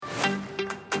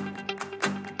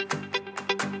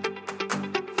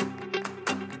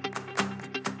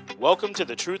Welcome to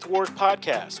the Truth Wars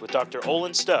podcast with Dr.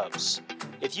 Olin Stubbs.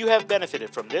 If you have benefited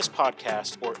from this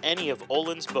podcast or any of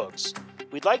Olin's books,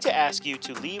 we'd like to ask you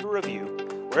to leave a review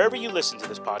wherever you listen to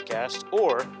this podcast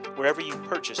or wherever you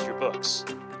purchased your books.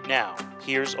 Now,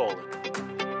 here's Olin.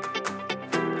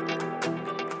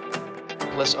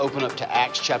 Let's open up to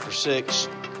Acts chapter 6.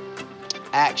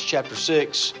 Acts chapter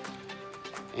 6,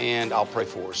 and I'll pray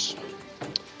for us.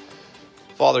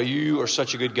 Father, you are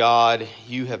such a good God.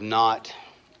 You have not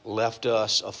left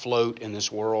us afloat in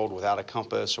this world without a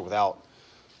compass or without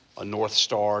a North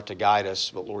Star to guide us.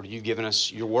 But Lord, you've given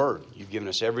us your word. You've given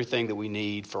us everything that we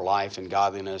need for life and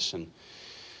godliness. And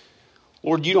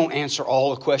Lord, you don't answer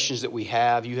all the questions that we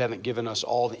have. You haven't given us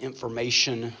all the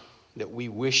information that we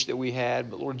wish that we had.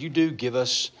 But Lord, you do give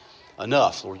us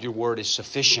enough. Lord, your word is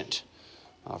sufficient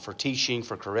for teaching,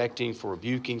 for correcting, for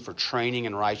rebuking, for training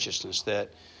in righteousness, that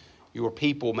your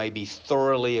people may be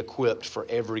thoroughly equipped for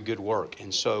every good work.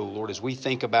 And so, Lord, as we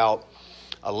think about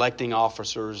electing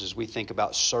officers, as we think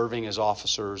about serving as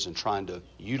officers and trying to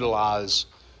utilize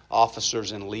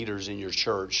officers and leaders in your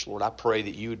church, Lord, I pray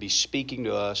that you would be speaking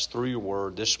to us through your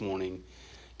word this morning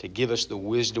to give us the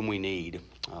wisdom we need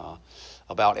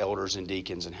about elders and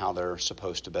deacons and how they're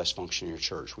supposed to best function in your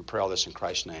church. We pray all this in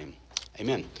Christ's name.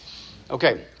 Amen.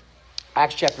 Okay.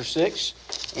 Acts chapter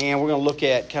 6, and we're going to look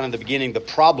at kind of the beginning, the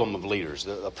problem of leaders,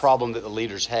 the problem that the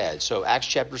leaders had. So Acts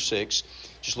chapter 6,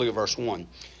 just look at verse 1.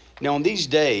 Now in these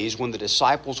days, when the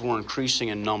disciples were increasing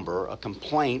in number, a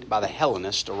complaint by the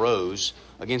Hellenists arose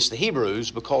against the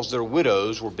Hebrews because their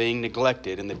widows were being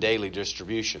neglected in the daily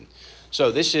distribution.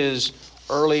 So this is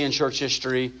early in church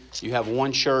history. You have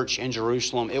one church in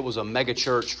Jerusalem. It was a mega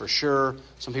church for sure.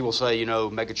 Some people say,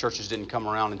 mega churches didn't come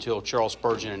around until Charles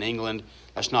Spurgeon in England.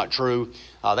 That's not true.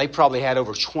 They probably had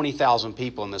over 20,000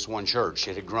 people in this one church.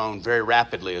 It had grown very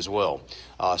rapidly as well.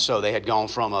 So they had gone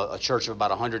from a church of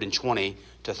about 120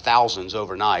 to thousands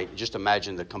overnight. Just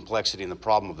imagine the complexity and the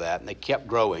problem of that. And they kept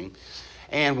growing.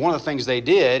 And one of the things they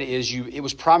did is it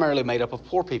was primarily made up of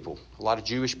poor people, a lot of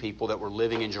Jewish people that were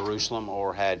living in Jerusalem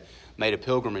or had made a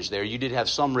pilgrimage there. You did have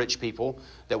some rich people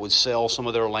that would sell some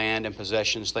of their land and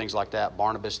possessions, things like that.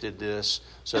 Barnabas did this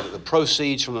so that the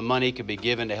proceeds from the money could be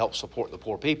given to help support the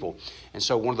poor people. And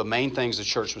so one of the main things the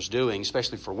church was doing,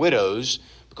 especially for widows,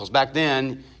 because back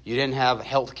then you didn't have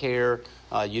health care,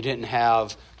 you didn't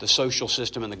have the social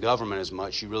system and the government as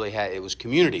much. You really had, it was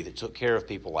community that took care of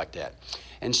people like that.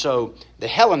 And so the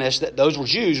Hellenists, those were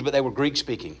Jews, but they were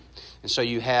Greek-speaking. And so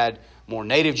you had more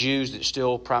native Jews that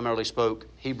still primarily spoke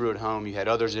Hebrew at home. You had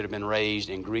others that had been raised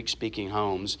in Greek-speaking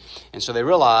homes. And so they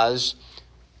realized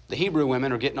the Hebrew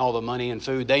women are getting all the money and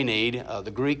food they need. The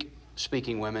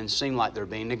Greek-speaking women seem like they're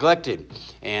being neglected.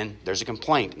 And there's a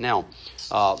complaint. Now,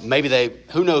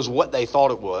 who knows what they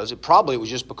thought it was. It was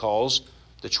just because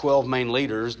the 12 main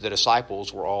leaders, the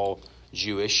disciples, were all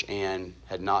Jewish and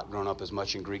had not grown up as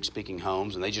much in Greek-speaking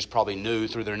homes, and they just probably knew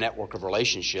through their network of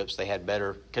relationships they had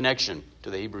better connection to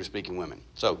the Hebrew-speaking women.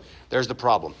 So there's the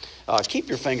problem. Keep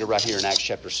your finger right here in Acts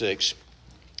chapter 6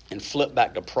 and flip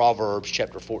back to Proverbs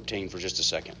chapter 14 for just a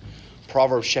second.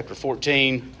 Proverbs chapter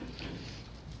 14.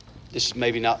 This is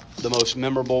maybe not the most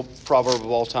memorable proverb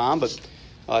of all time, but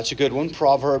it's a good one.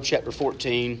 Proverbs chapter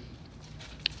 14,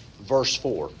 verse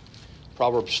 4.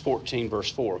 Proverbs 14, verse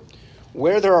 4.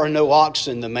 Where there are no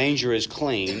oxen, the manger is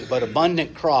clean, but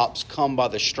abundant crops come by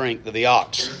the strength of the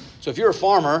ox. So if you're a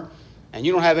farmer and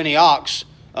you don't have any ox,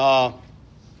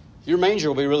 your manger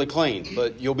will be really clean,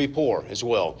 but you'll be poor as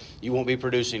well. You won't be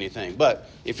producing anything. But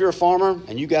if you're a farmer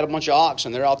and you got a bunch of ox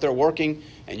and they're out there working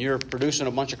and you're producing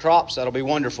a bunch of crops, that'll be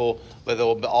wonderful, but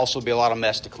there'll also be a lot of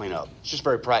mess to clean up. It's just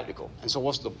very practical. And so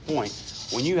what's the point?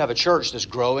 When you have a church that's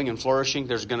growing and flourishing,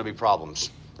 there's going to be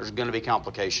problems. There's going to be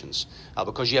complications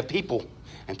because you have people,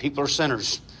 and people are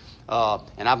sinners.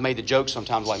 And I've made the joke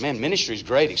sometimes like, man, ministry is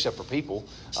great except for people.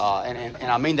 And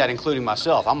I mean that including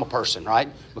myself. I'm a person, right?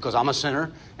 Because I'm a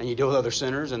sinner, and you deal with other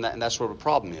sinners, and that's where the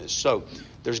problem is. So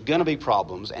there's going to be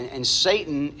problems. And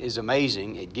Satan is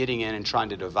amazing at getting in and trying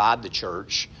to divide the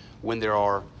church when there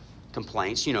are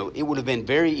complaints. It would have been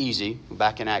very easy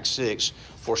back in Acts 6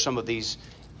 for some of these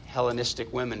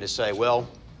Hellenistic women to say, well,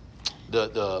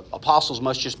 the apostles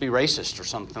must just be racist or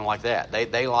something like that.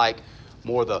 They like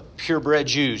more the purebred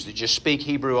Jews that just speak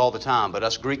Hebrew all the time. But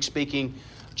us Greek-speaking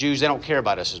Jews, they don't care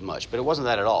about us as much. But it wasn't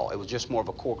that at all. It was just more of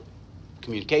a core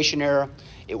communication error.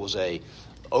 It was a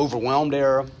overwhelmed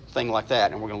error, thing like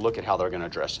that. And we're going to look at how they're going to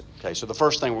address it. Okay, so the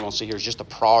first thing we're going to see here is just the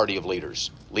priority of leaders.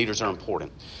 Leaders are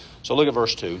important. So look at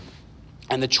verse 2.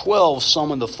 And the 12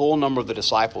 summoned the full number of the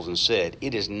disciples and said,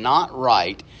 "It is not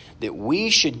right that we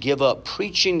should give up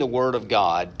preaching the word of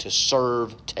God to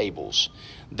serve tables.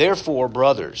 Therefore,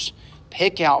 brothers,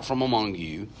 pick out from among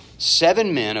you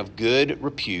 7 men of good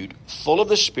repute, full of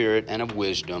the Spirit and of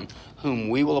wisdom, whom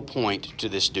we will appoint to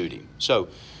this duty. So,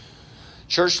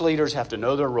 church leaders have to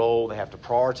know their role, they have to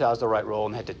prioritize the right role,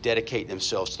 and they have to dedicate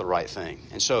themselves to the right thing.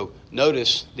 And so,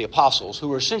 notice the apostles,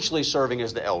 who are essentially serving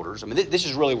as the elders. I mean, this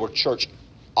is really where church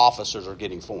officers are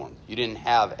getting formed. You didn't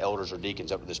have elders or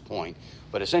deacons up to this point,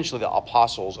 but essentially the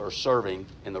apostles are serving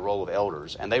in the role of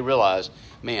elders. And they realize,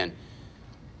 man,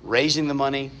 raising the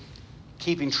money,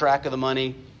 keeping track of the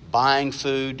money, buying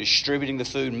food, distributing the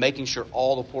food, making sure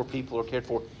all the poor people are cared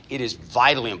for, it is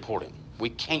vitally important. We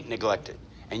can't neglect it.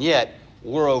 And yet,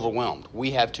 we're overwhelmed.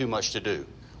 We have too much to do.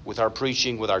 With our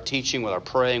preaching, with our teaching, with our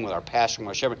praying, with our pastoring, with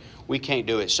our shepherding, we can't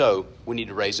do it. So, we need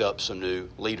to raise up some new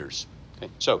leaders.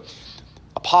 Okay? So,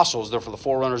 apostles, they're for the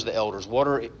forerunners of the elders. What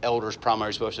are elders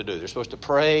primarily supposed to do? They're supposed to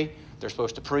pray, they're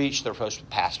supposed to preach, they're supposed to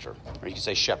pastor. Or you can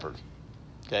say shepherd.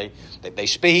 Okay? They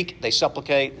speak, they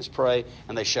supplicate, they pray,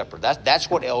 and they shepherd. That's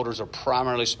what elders are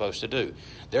primarily supposed to do.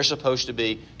 They're supposed to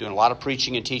be doing a lot of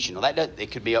preaching and teaching. Now,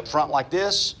 it could be up front like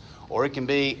this, or it can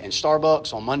be in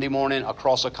Starbucks on Monday morning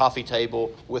across a coffee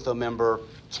table with a member,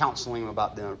 counseling them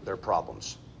about their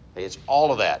problems. Okay? It's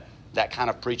all of that kind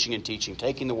of preaching and teaching,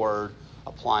 taking the word,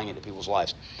 applying it to people's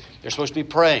lives. They're supposed to be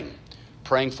praying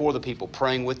for the people,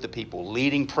 praying with the people,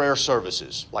 leading prayer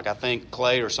services, like I think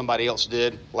Clay or somebody else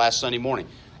did last Sunday morning.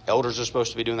 Elders are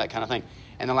supposed to be doing that kind of thing.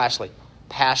 And then lastly,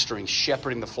 pastoring,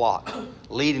 shepherding the flock,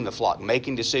 leading the flock,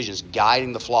 making decisions,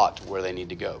 guiding the flock to where they need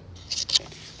to go. Okay.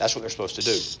 That's what they're supposed to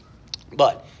do.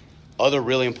 But other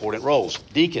really important roles.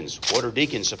 Deacons, what are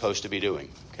deacons supposed to be doing?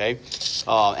 Okay,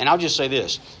 and I'll just say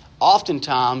this.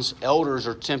 Oftentimes, elders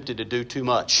are tempted to do too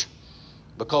much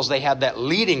because they have that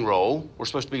leading role. We're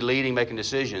supposed to be leading, making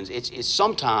decisions. It's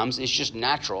sometimes it's just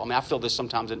natural. I mean, I feel this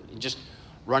sometimes in just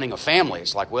running a family.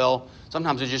 It's like, well,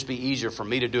 sometimes it'd just be easier for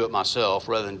me to do it myself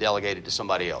rather than delegate it to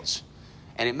somebody else.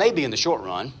 And it may be in the short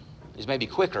run, it may be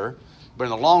quicker, but in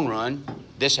the long run,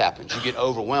 this happens. You get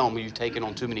overwhelmed when you've taken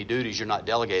on too many duties, you're not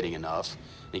delegating enough,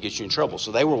 and it gets you in trouble.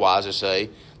 So they were wise to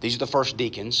say, these are the first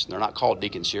deacons. They're not called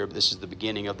deacons here, but this is the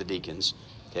beginning of the deacons.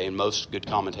 Okay, and most good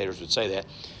commentators would say that.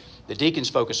 The deacons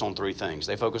focus on 3 things.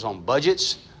 They focus on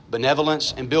budgets,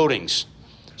 benevolence, and buildings.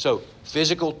 So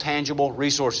physical, tangible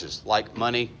resources like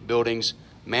money, buildings,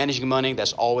 managing money,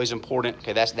 that's always important.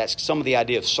 Okay, that's some of the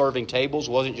idea of serving tables.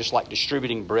 It wasn't just like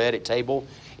distributing bread at table.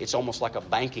 It's almost like a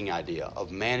banking idea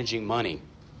of managing money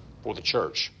for the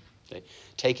church. Okay,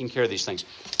 taking care of these things.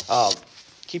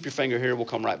 Keep your finger here. We'll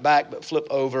come right back. But flip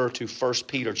over to 1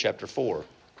 Peter chapter 4.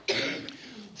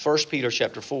 1 Peter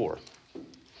chapter 4.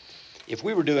 If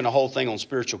we were doing a whole thing on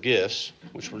spiritual gifts,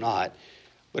 which we're not,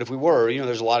 but if we were,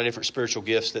 there's a lot of different spiritual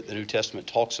gifts that the New Testament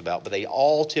talks about, but they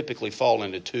all typically fall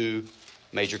into 2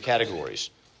 major categories.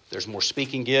 There's more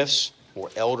speaking gifts, more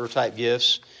elder-type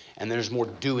gifts, and there's more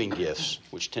doing gifts,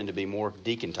 which tend to be more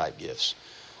deacon-type gifts.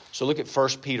 So look at 1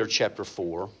 Peter chapter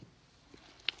 4,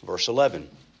 verse 11.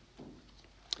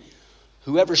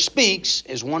 Whoever speaks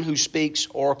is one who speaks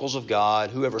oracles of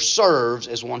God. Whoever serves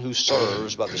is one who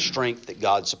serves by the strength that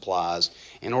God supplies,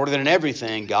 in order that in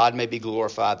everything God may be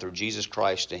glorified through Jesus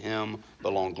Christ. To him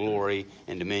belong glory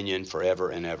and dominion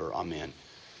forever and ever. Amen.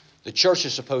 The church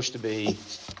is supposed to be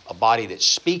a body that's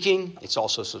speaking. It's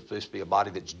also supposed to be a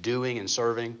body that's doing and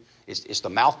serving. It's the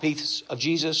mouthpiece of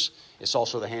Jesus. It's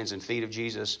also the hands and feet of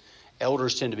Jesus.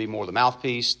 Elders tend to be more the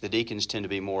mouthpiece. The deacons tend to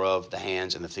be more of the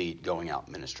hands and the feet going out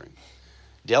ministering.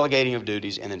 Delegating of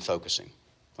duties and then focusing.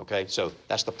 Okay, so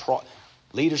that's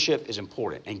leadership is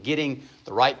important. And getting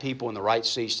the right people in the right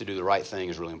seats to do the right thing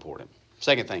is really important.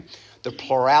 Second thing, the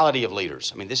plurality of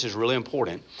leaders. I mean, this is really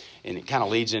important, and it kind of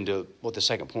leads into what the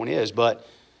second point is, but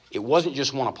it wasn't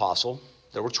just one apostle.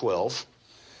 There were 12.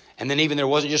 And then even there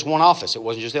wasn't just one office. It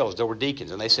wasn't just elders. There were deacons,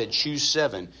 and they said, choose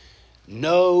 7.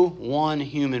 No one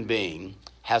human being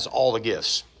has all the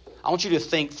gifts. I want you to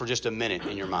think for just a minute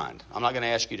in your mind. I'm not going to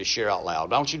ask you to share out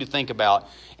loud, but I want you to think about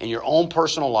in your own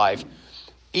personal life,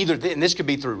 either, and this could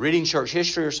be through reading church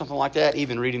history or something like that,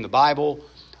 even reading the Bible,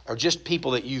 or just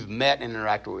people that you've met and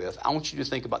interacted with. I want you to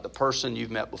think about the person you've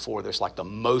met before that's like the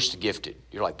most gifted.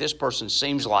 You're like, this person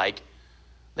seems like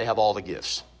they have all the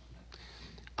gifts.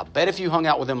 I bet if you hung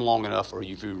out with them long enough, or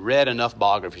if you read enough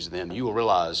biographies of them, you will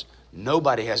realize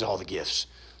nobody has all the gifts.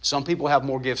 Some people have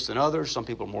more gifts than others. Some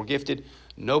people are more gifted.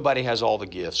 Nobody has all the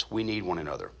gifts. We need one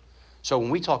another. So when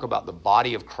we talk about the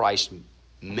body of Christ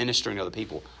ministering to other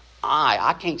people,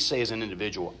 I can't say as an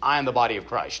individual, I am the body of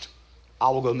Christ. I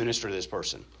will go minister to this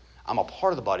person. I'm a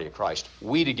part of the body of Christ.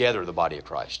 We together are the body of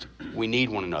Christ. We need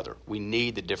one another. We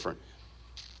need the different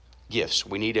gifts.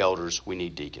 We need elders. We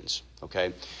need deacons.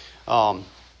 Okay?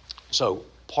 So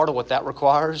part of what that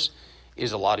requires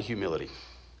is a lot of humility.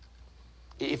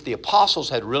 If the apostles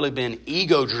had really been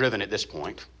ego-driven at this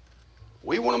point,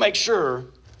 we want to make sure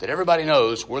that everybody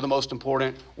knows we're the most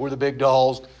important, we're the big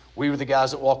dogs, we were the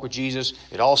guys that walk with Jesus,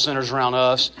 it all centers around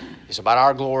us, it's about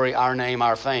our glory, our name,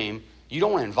 our fame. You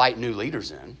don't want to invite new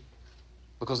leaders in,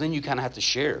 because then you kind of have to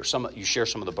share. You share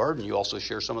some of the burden, you also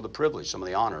share some of the privilege, some of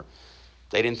the honor.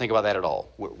 They didn't think about that at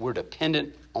all. We're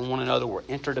dependent on one another, we're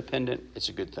interdependent, it's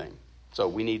a good thing. So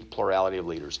we need plurality of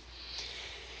leaders.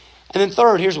 And then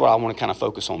third, here's what I want to kind of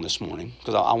focus on this morning,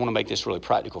 because I want to make this really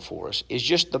practical for us, is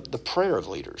just the prayer of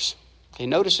leaders. Okay,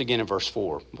 notice again in verse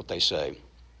 4 what they say.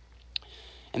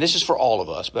 And this is for all of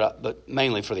us, but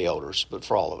mainly for the elders, but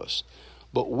for all of us.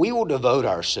 But we will devote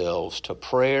ourselves to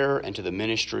prayer and to the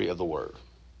ministry of the word.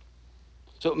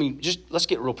 So, just let's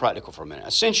get real practical for a minute.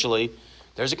 Essentially,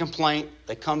 there's a complaint.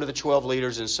 They come to the 12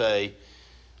 leaders and say,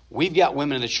 we've got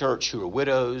women in the church who are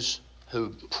widows, who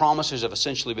promises have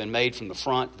essentially been made from the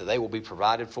front that they will be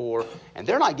provided for, and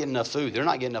they're not getting enough food, they're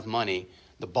not getting enough money,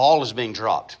 the ball is being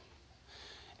dropped.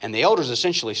 And the elders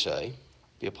essentially say,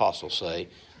 the apostles say,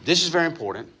 this is very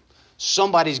important,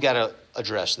 somebody's got to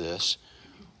address this.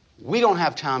 We don't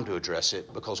have time to address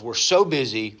it because we're so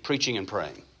busy preaching and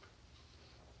praying.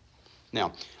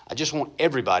 Now, I just want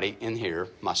everybody in here,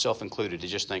 myself included, to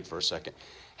just think for a second.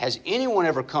 Has anyone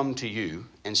ever come to you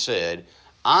and said,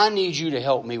 I need you to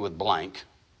help me with blank,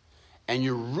 and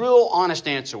your real honest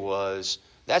answer was,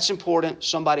 that's important,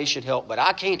 somebody should help, but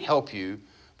I can't help you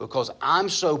because I'm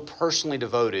so personally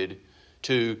devoted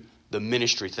to the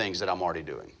ministry things that I'm already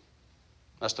doing?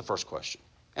 That's the first question.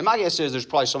 And my guess is there's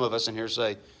probably some of us in here who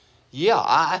say, yeah,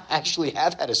 I actually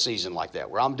have had a season like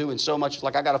that where I'm doing so much,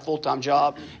 like I got a full-time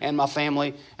job and my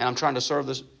family, and I'm trying to serve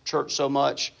this church so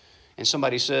much, and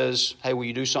somebody says, hey, will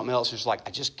you do something else? It's like,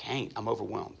 I just can't. I'm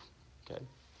overwhelmed. Okay,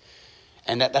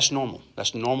 and that's normal.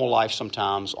 That's normal life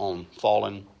sometimes on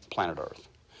fallen planet Earth.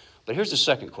 But here's the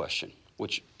second question,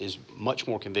 which is much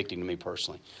more convicting to me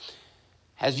personally.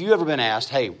 Has you ever been asked,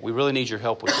 hey, we really need your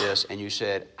help with this, and you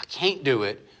said, I can't do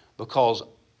it because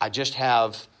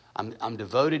I'm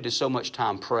devoted to so much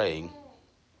time praying,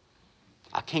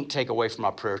 I can't take away from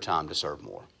my prayer time to serve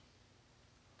more.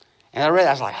 And I read that,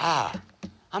 I was like,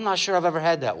 I'm not sure I've ever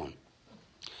had that one.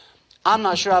 I'm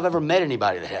not sure I've ever met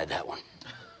anybody that had that one.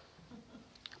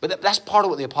 But that's part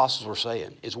of what the apostles were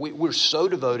saying, is we're so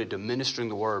devoted to ministering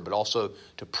the word, but also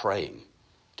to praying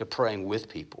with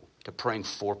people, to praying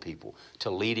for people,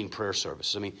 to leading prayer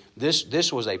services.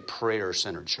 This was a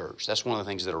prayer-centered church. That's one of the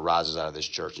things that arises out of this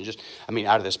church, and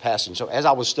out of this passage. So as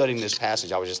I was studying this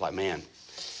passage, I was just like, man,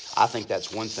 I think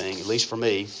that's one thing, at least for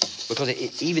me, because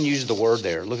it even uses the word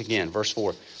there. Look again, verse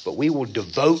 4. But we will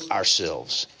devote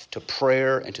ourselves to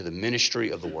prayer and to the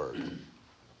ministry of the word.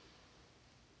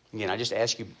 Again, I just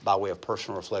ask you by way of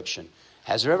personal reflection,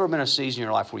 has there ever been a season in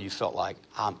your life where you felt like,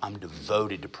 I'm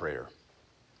devoted to prayer?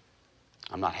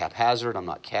 I'm not haphazard, I'm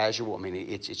not casual.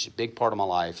 It's a big part of my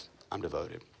life. I'm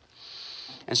devoted.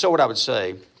 And so what I would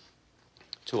say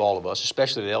to all of us,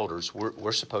 especially the elders,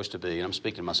 we're supposed to be, and I'm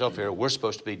speaking to myself here, we're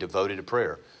supposed to be devoted to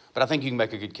prayer. But I think you can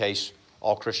make a good case,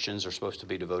 all Christians are supposed to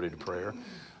be devoted to prayer.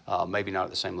 Maybe not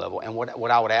at the same level. And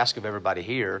what I would ask of everybody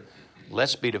here,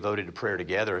 let's be devoted to prayer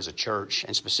together as a church,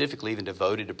 and specifically even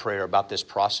devoted to prayer about this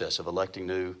process of electing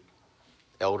new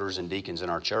elders and deacons in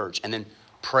our church. And then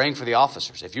praying for the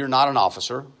officers. If you're not an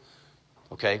officer,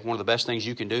 okay, one of the best things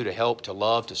you can do to help, to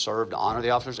love, to serve, to honor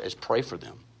the officers is pray for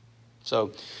them.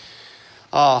 So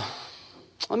let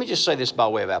me just say this by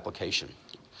way of application.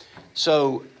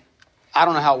 So I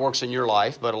don't know how it works in your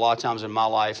life, but a lot of times in my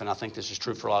life, and I think this is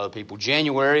true for a lot of people,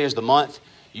 January is the month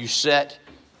you set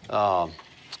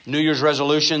New Year's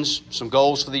resolutions, some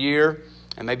goals for the year,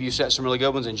 and maybe you set some really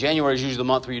good ones. And January is usually the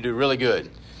month where you do really good.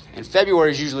 And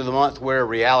February is usually the month where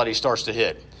reality starts to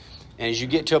hit. And as you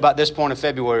get to about this point in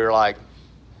February, you're like,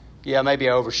 yeah, maybe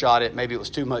I overshot it. Maybe it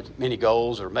was many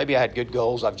goals, or maybe I had good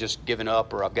goals. I've just given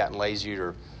up, or I've gotten lazy,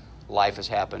 or life has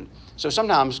happened. So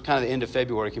sometimes kind of the end of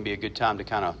February can be a good time to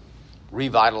kind of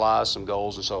revitalize some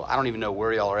goals. And so I don't even know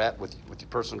where y'all are at with your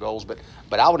personal goals, but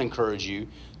I would encourage you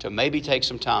to maybe take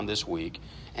some time this week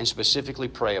and specifically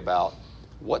pray about,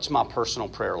 what's my personal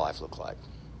prayer life look like?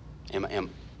 And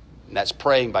that's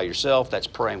praying by yourself, that's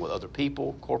praying with other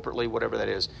people, corporately, whatever that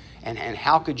is. And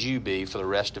how could you be, for the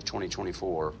rest of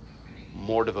 2024,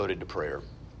 more devoted to prayer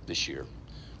this year,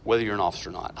 whether you're an officer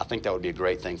or not? I think that would be a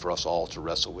great thing for us all to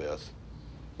wrestle with.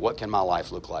 What can my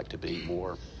life look like to be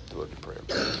more devoted to prayer?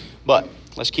 But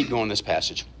let's keep going this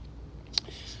passage.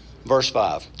 Verse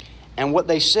 5. And what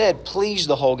they said pleased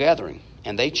the whole gathering,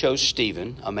 And they chose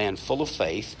Stephen, a man full of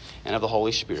faith and of the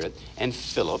Holy Spirit, and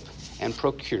Philip, and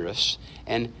Prochorus,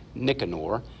 and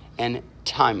Nicanor, and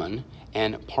Timon,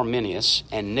 and Parmenius,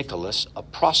 and Nicholas, a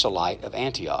proselyte of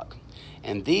Antioch.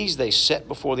 And these they set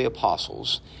before the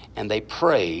apostles, and they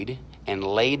prayed and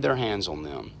laid their hands on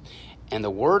them. And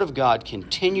the word of God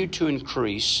continued to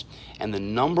increase, and the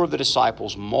number of the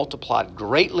disciples multiplied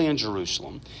greatly in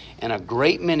Jerusalem, and a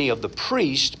great many of the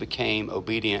priests became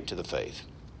obedient to the faith.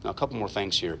 Now, a couple more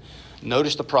things here.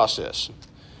 Notice the process.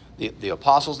 The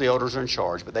apostles, the elders are in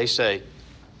charge, but they say,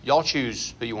 y'all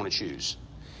choose who you want to choose.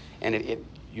 And if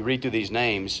you read through these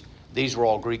names, these were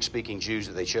all Greek-speaking Jews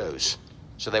that they chose.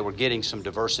 So they were getting some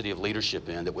diversity of leadership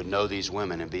in that would know these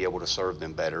women and be able to serve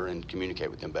them better and communicate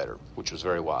with them better, which was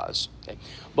very wise. Okay?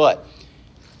 But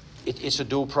it's a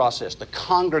dual process. The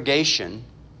congregation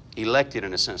elected,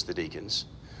 in a sense, the deacons,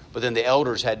 but then the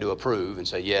elders had to approve and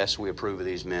say, yes, we approve of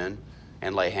these men,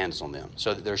 and lay hands on them.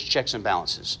 So that there's checks and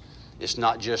balances. It's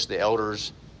not just the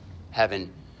elders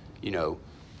having,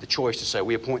 the choice to say,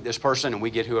 we appoint this person and we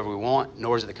get whoever we want,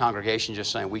 nor is it the congregation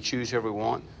just saying, we choose whoever we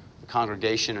want. The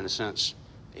congregation, in a sense,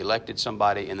 elected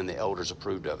somebody, and then the elders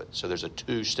approved of it. So there's a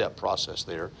two-step process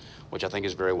there, which I think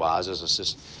is very wise as a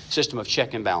system of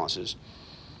check and balances.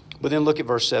 But then look at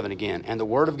verse 7 again. And the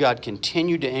word of God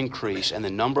continued to increase, and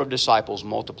the number of disciples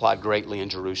multiplied greatly in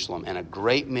Jerusalem, and a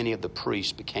great many of the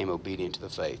priests became obedient to the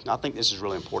faith. Now, I think this is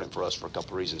really important for us for a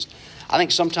couple of reasons. I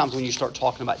think sometimes when you start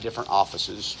talking about different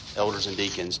offices, elders and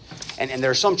deacons, and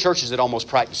there are some churches that almost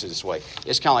practice it this way.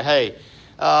 It's kind of like,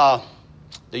 hey,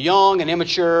 the young and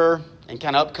immature and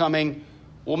kind of upcoming,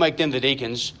 we'll make them the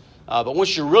deacons. But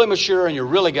once you're really mature and you're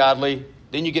really godly,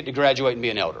 then you get to graduate and be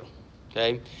an elder.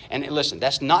 Okay? And listen,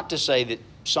 that's not to say that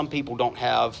some people don't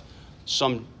have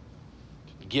some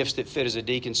gifts that fit as a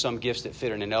deacon, some gifts that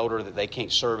fit in an elder, that they can't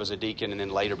serve as a deacon and then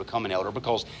later become an elder.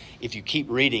 Because if you keep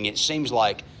reading, it seems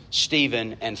like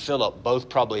Stephen and Philip both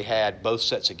probably had both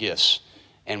sets of gifts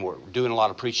and were doing a lot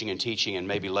of preaching and teaching, and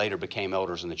maybe later became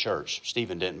elders in the church.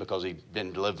 Stephen didn't, because he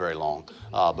didn't live very long,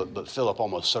 but Philip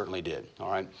almost certainly did. All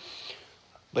right.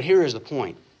 But here is the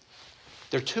point.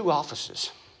 There are two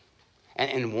offices.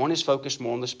 And one is focused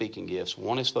more on the speaking gifts.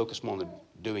 One is focused more on the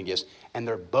doing gifts. And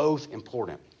they're both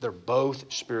important. They're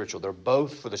both spiritual. They're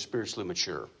both for the spiritually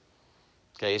mature.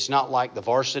 Okay, it's not like the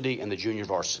varsity and the junior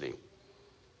varsity.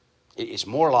 It's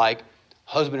more like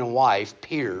husband and wife,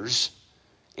 peers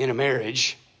in a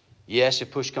marriage. Yes,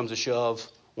 if push comes to shove,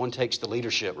 one takes the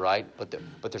leadership, right?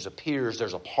 But there's a peers,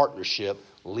 there's a partnership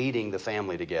leading the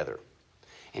family together.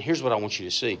 And here's what I want you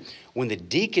to see. When the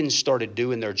deacons started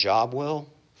doing their job well,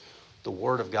 the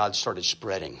word of God started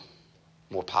spreading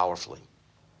more powerfully.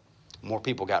 More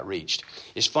people got reached.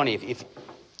 It's funny,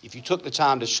 if you took the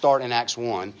time to start in Acts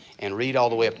 1 and read all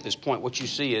the way up to this point, what you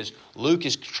see is Luke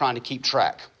is trying to keep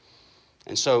track.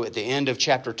 And so at the end of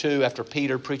chapter 2, after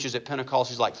Peter preaches at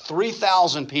Pentecost, he's like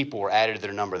 3,000 people were added to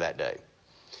their number that day.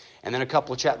 And then a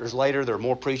couple of chapters later, there's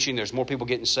more preaching, there's more people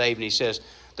getting saved, and he says,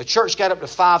 the church got up to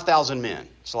 5,000 men.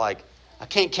 It's like, I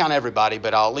can't count everybody,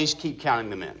 but I'll at least keep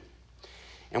counting the men.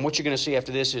 And what you're going to see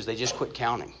after this is they just quit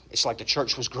counting. It's like the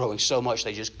church was growing so much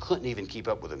they just couldn't even keep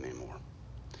up with them anymore.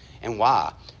 And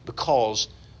why? Because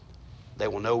they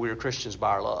will know we are Christians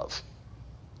by our love.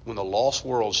 When the lost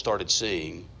world started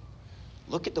seeing,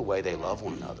 look at the way they love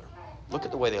one another. Look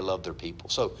at the way they love their people.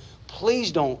 So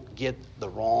please don't get the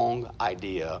wrong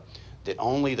idea that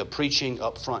only the preaching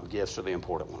upfront gifts are the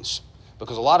important ones.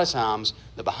 Because a lot of times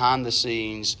the behind the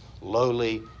scenes,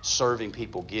 lowly, serving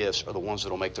people gifts are the ones that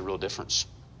will make the real difference.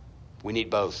 We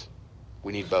need both.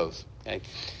 We need both. Okay?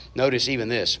 Notice even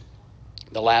this,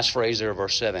 the last phrase there of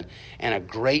verse 7, and a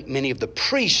great many of the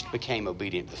priests became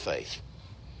obedient to the faith.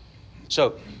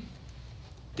 So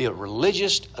the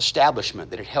religious establishment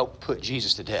that had helped put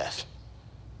Jesus to death,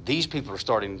 these people are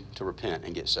starting to repent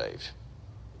and get saved.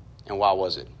 And why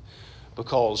was it?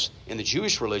 Because in the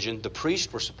Jewish religion, the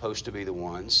priests were supposed to be the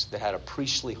ones that had a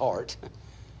priestly heart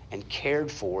and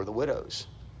cared for the widows.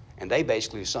 And they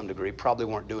basically, to some degree, probably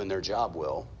weren't doing their job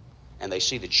well. And they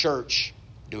see the church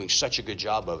doing such a good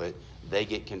job of it, they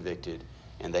get convicted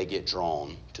and they get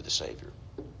drawn to the Savior.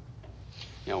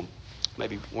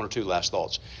 Maybe one or two last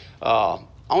thoughts. I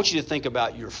want you to think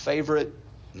about your favorite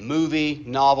movie,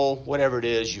 novel, whatever it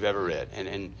is you've ever read.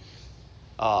 And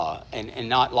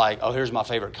not like, oh, here's my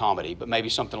favorite comedy, but maybe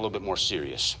something a little bit more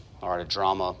serious. All right, a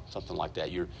drama, something like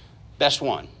that. Your best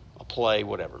one, a play,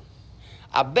 whatever.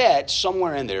 I bet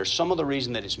somewhere in there, some of the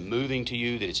reason that it's moving to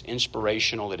you, that it's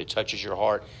inspirational, that it touches your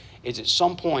heart, is at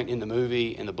some point in the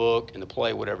movie, in the book, in the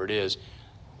play, whatever it is,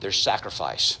 there's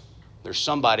sacrifice. There's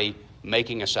somebody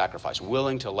making a sacrifice,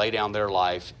 willing to lay down their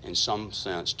life in some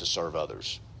sense to serve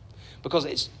others.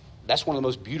 Because that's one of the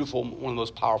most beautiful, one of the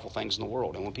most powerful things in the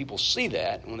world. And when people see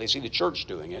that, and when they see the church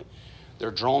doing it,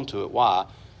 they're drawn to it. Why?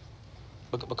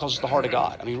 Because it's the heart of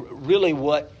God. I mean, really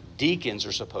what deacons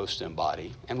are supposed to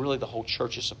embody, and really the whole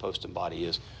church is supposed to embody,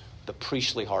 is the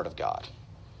priestly heart of God.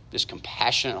 This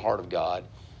compassionate heart of God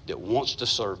that wants to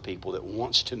serve people, that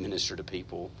wants to minister to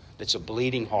people, that's a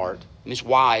bleeding heart, and it's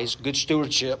wise, good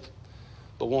stewardship,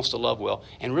 but wants to love well.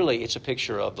 And really, it's a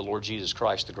picture of the Lord Jesus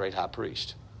Christ, the great high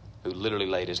priest, who literally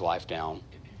laid his life down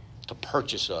to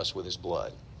purchase us with his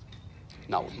blood,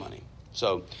 not with money.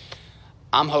 So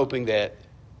I'm hoping that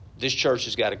this church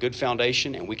has got a good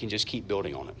foundation, and we can just keep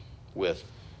building on it with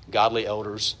godly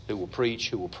elders who will preach,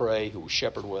 who will pray, who will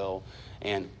shepherd well,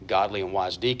 and godly and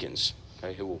wise deacons,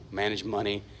 okay, who will manage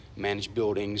money, manage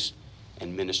buildings,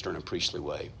 and minister in a priestly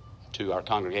way to our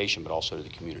congregation, but also to the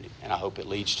community. And I hope it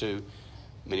leads to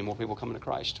many more people coming to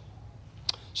Christ.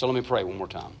 So let me pray one more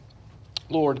time.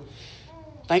 Lord,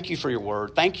 thank you for your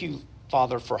word. Thank you,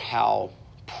 Father, for how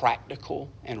practical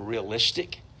and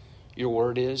realistic your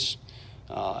word is.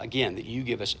 Again, that you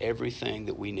give us everything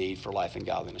that we need for life and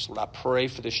godliness. Lord, I pray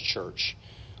for this church.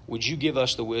 Would you give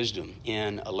us the wisdom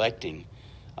in electing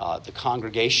the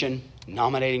congregation,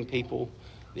 nominating people,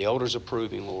 the elders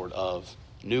approving, Lord, of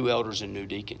new elders and new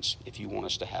deacons, if you want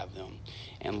us to have them.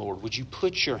 And Lord, would you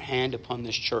put your hand upon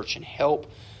this church and help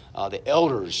the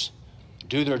elders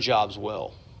do their jobs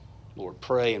well. Lord,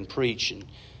 pray and preach and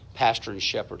pastor and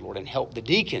shepherd, Lord, and help the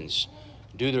deacons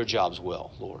do their jobs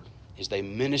well, Lord, as they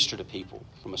minister to people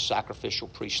from a sacrificial,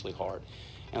 priestly heart.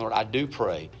 And Lord, I do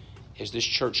pray as this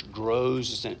church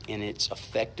grows in its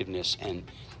effectiveness and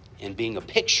being a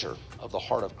picture of the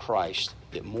heart of Christ,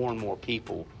 that more and more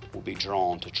people will be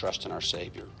drawn to trust in our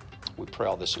Savior. We pray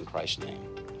all this in Christ's name.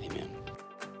 Amen.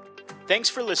 Thanks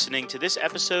for listening to this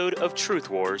episode of Truth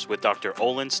Wars with Dr.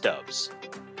 Olin Stubbs.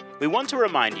 We want to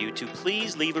remind you to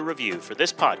please leave a review for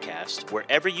this podcast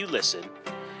wherever you listen,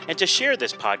 and to share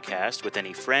this podcast with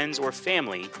any friends or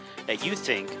family that you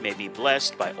think may be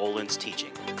blessed by Olin's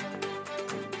teaching.